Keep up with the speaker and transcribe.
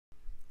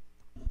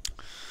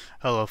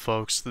Hello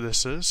folks,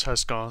 this is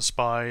Has Gone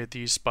Spy.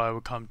 The Spy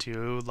will come to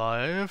you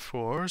live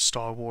for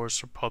Star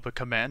Wars Republic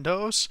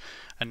Commandos.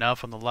 And now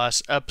from the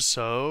last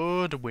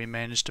episode, we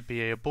managed to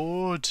be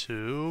able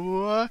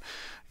to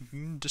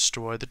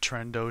destroy the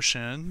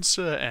Trandoshans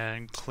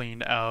and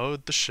clean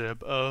out the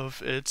ship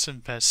of its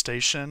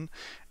infestation.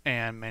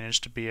 And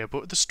managed to be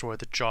able to destroy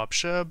the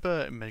dropship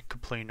and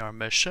complete our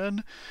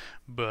mission.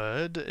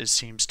 But it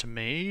seems to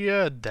me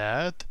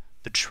that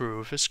the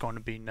truth is going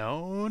to be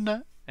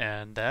known,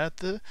 and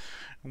that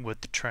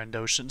with the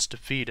Trandoshans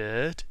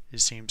defeated, it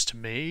seems to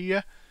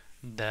me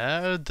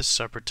that the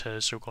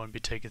Separatists are going to be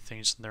taking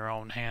things in their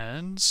own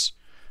hands,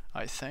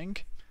 I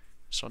think.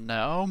 So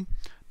now,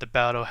 the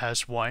battle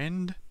has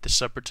won, the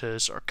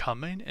Separatists are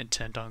coming,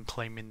 intent on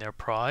claiming their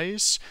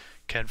prize.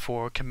 Can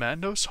four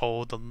commandos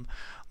hold the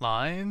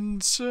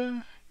lines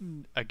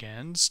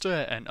against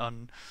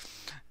an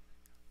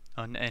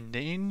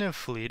unending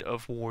fleet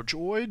of war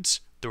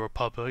droids? The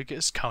Republic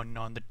is counting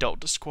on the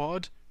Delta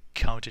Squad,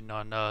 counting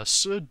on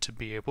us to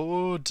be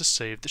able to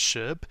save the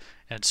ship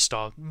and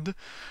stop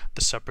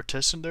the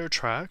Separatists in their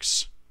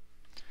tracks.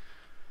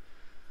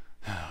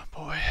 Oh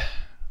boy.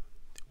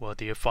 Well,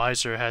 the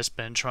advisor has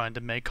been trying to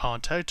make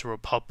contact to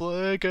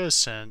Republic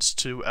since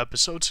 2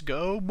 episodes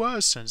ago,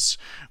 since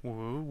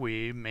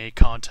we made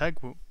contact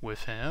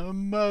with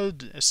him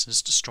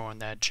since destroying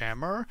that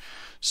jammer.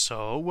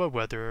 So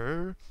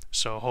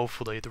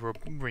hopefully the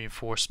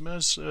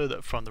reinforcements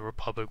from the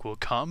Republic will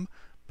come.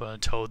 But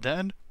until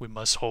then, we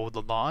must hold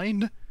the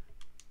line.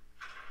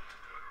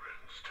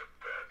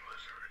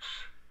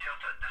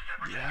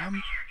 Yeah.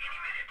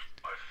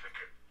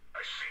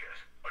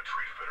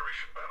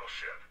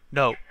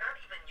 No. Not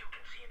even you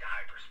can see into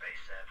hyperspace,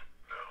 Sev.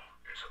 No,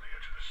 it's on the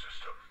edge of the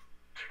system.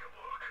 Take a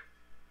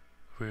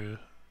look.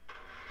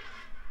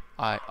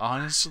 I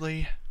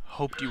honestly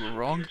hoped you were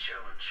wrong.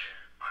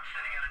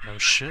 No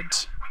shit.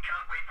 We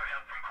can't wait for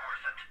help from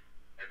Coruscant.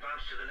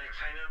 Advance to the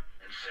next hangar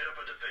and set up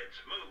a defense.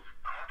 Move.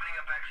 I'm opening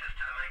up access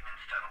to the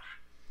maintenance tunnels.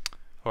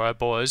 Alright,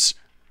 boys.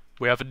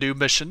 We have a new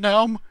mission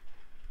now.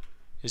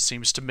 It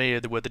seems to me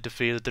that with the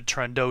defeat of the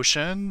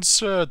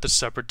Trandoshans, the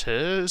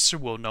Separatists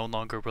will no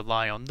longer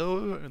rely on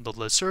the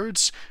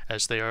lizards,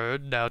 as they are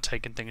now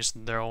taking things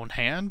in their own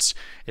hands.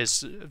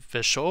 It's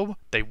official.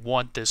 They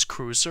want this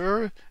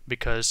cruiser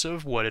because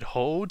of what it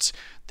holds,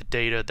 the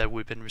data that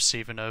we've been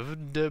receiving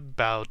of the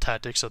battle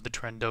tactics of the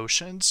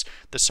Trandoshans.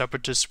 The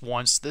Separatists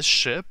wants this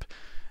ship,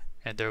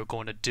 and they're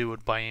going to do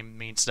it by any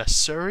means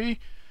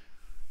necessary.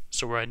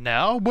 So right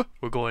now,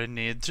 we're going to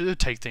need to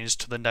take things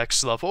to the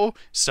next level,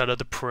 set up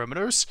the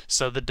perimeters,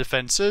 set up the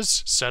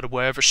defenses, set up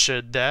whatever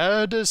shit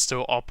that is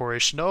still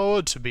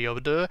operational to be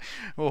able to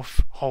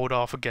hold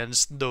off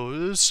against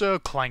those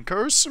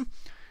clankers.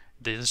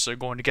 These are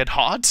going to get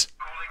hot.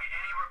 Calling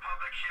any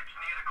Republic ships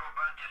near the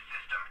Commando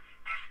system.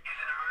 This is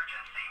an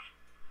emergency.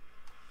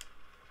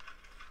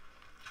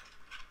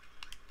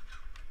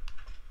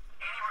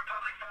 Any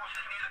Republic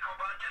forces near the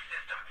Commando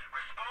system,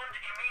 respond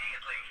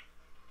immediately.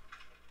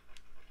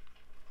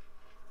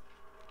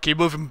 Keep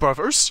moving,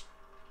 brothers.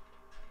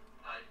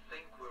 I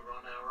think we're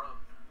on our own.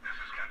 This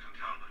is Captain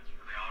Talbot,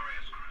 the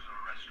RAS cruiser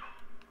restaurant.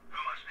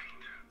 Who am I speaking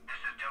to? This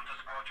is Delta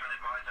Squadron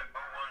Advisor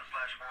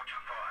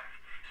 01/425.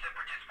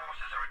 Separatist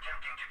forces are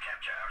attempting to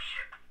capture our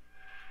ship.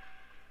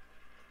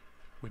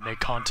 We make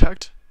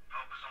contact.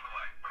 Help is on the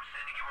way. I'm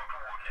sending you our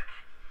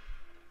coordinates.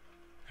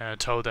 And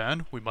until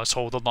then, we must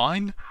hold the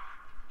line.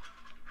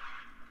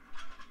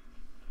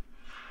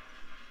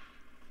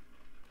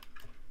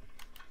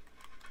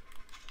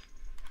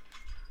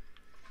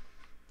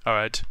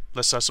 Alright,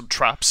 let's set some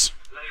traps.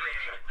 The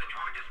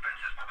droid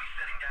dispensers will be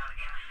setting down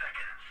in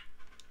seconds.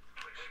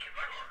 We can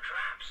run some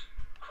traps.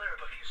 Clear up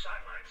a few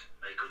sightlines.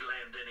 They could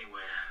land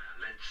anywhere.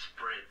 Let's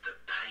spread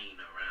the pain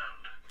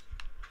around.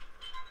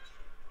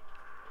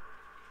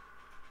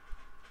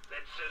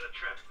 Let's set a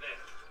trap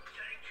there.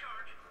 Setting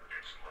charge.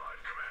 It's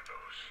live,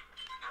 commandos.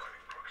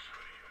 Priming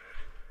proximity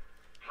unit.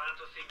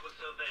 Plant a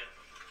sequencer there.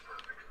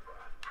 Perfect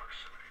spot.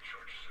 Proximity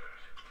charge set.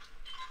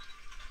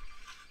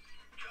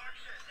 Charge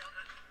set,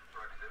 Delta.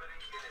 Proximity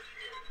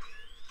initiated.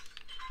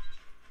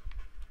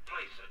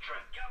 Place a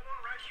trap. Got one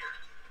right here.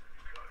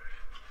 Got it.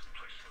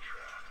 Place the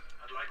trap.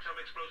 I'd like some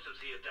explosives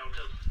here,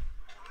 Deltas.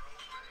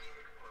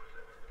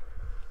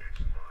 It's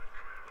live,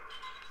 commandos.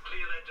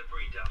 Clear that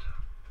debris, Delta.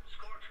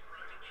 Scorch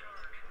running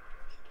charge.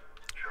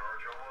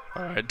 Charge on.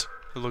 Alright,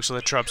 it looks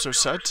like the traps are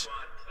set.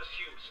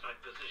 Assume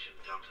snipe position,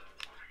 Delta.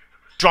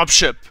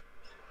 Dropship!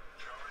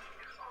 Charge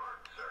is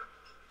armed, sir.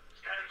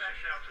 Stand back,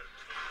 Deltas.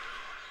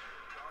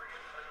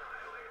 Target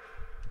annihilated.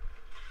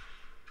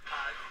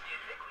 Do you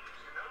think we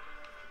used enough?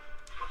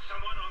 Put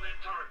someone on that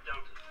turret,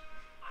 Delta.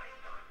 I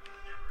thought we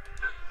never had.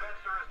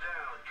 Dispenser is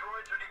down.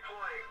 Droids are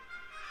deploying.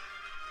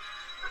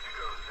 Good to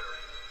go, sir.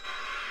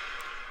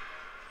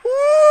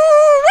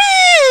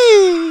 Woo-wee!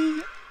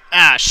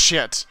 Ah,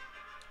 shit.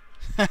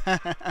 Blast.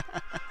 There's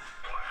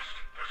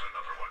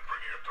another one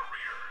bringing up the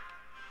rear.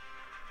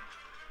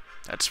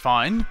 That's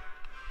fine.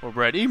 We're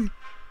ready.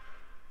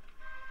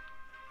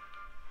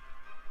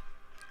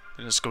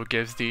 Let's go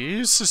give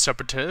these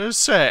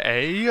separatists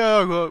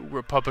a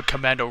Republic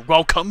Commando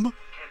welcome.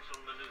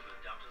 Cancel maneuver,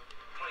 Delta.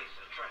 Place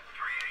a trap.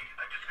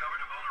 3-8, I've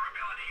discovered a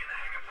vulnerability in the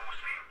hangar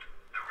force field.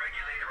 The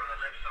regulator on the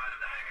left side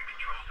of the hangar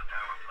controls the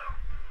power flow.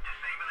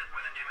 Disable it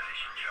with a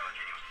demolition charge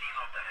and you'll seal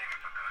off the hangar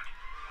for good.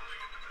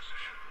 Moving into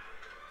position.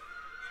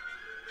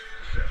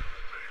 Set.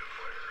 Ready to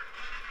fire.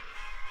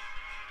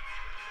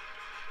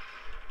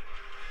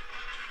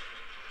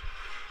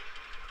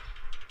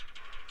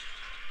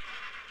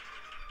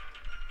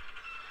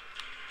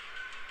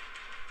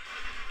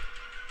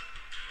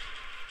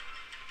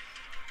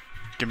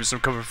 Give me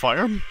some cover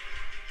fire.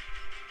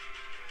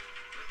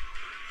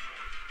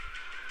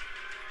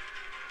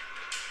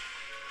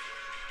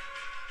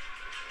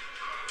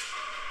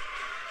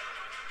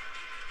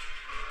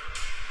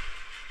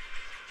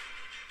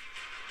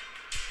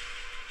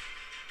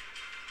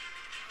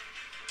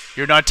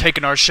 You're not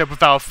taking our ship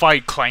without a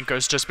fight,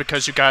 Clankers, just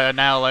because you got an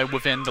ally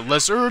within the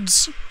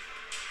lizards.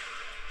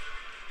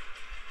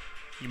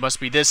 You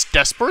must be this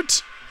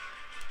desperate.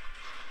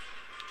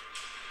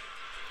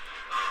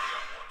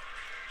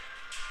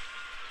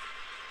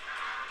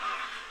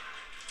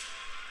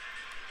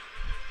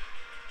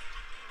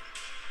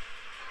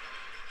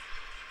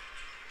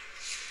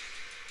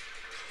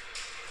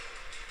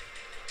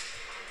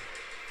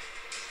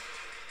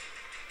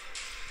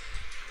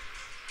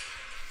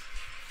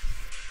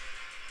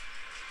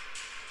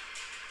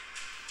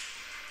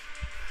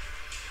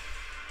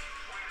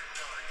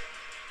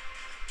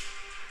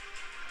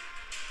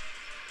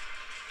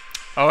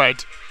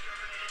 Alright.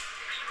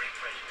 X-ray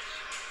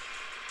readiness.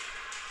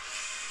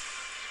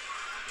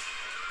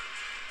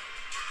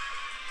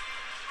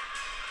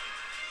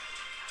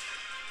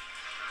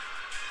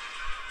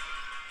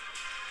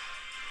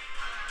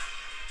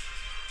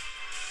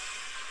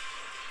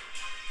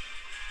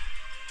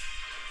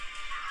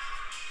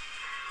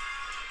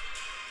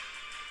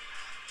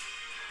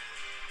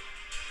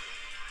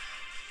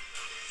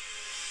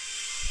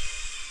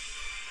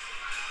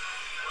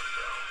 One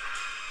down.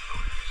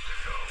 No needs to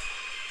go.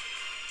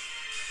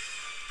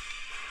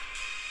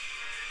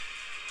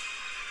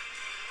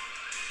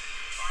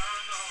 Fire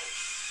in the hole.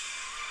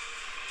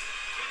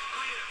 It's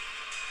clear.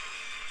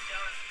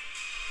 Done.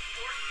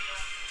 Force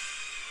field.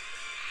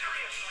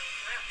 Seriously,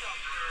 that's up,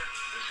 sir.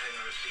 This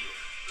hangar is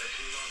sealed. Let's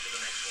move on to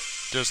the next one.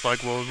 Just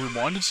like what we wanted.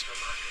 Commando to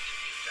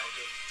you,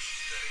 Delta.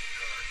 Setting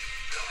charge.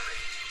 Cover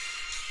me.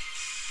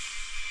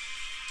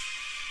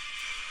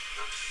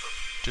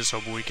 Just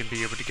hope we can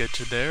be able to get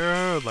to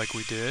there like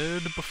we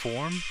did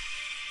before.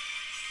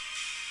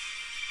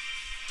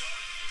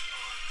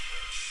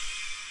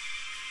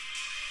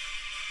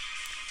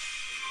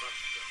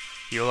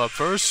 Heal up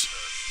first.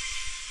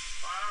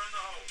 Fire in the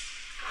hole.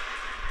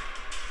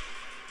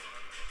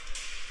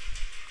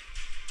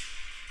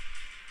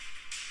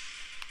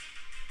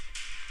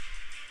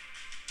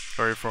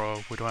 Hurry,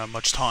 for we don't have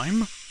much time.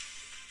 Delta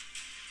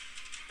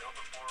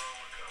 4-0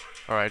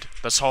 recovered. Alright,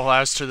 let's haul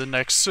ass to the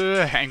next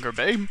hangar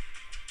bay. Go.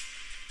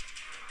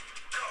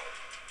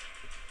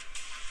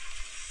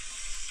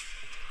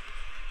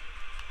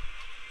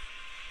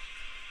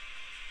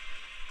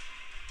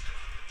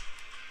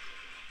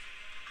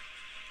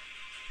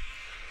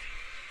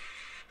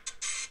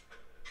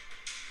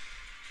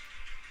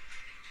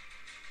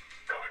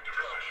 Going to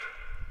position.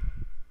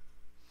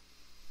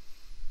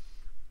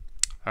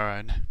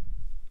 Alright.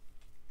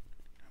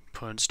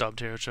 Put stop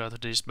here to other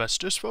these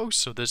messages, folks.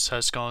 So this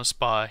has gone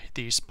Spy.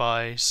 The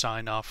Spy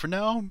sign off for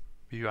now.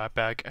 Be right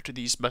back after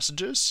these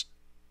messages.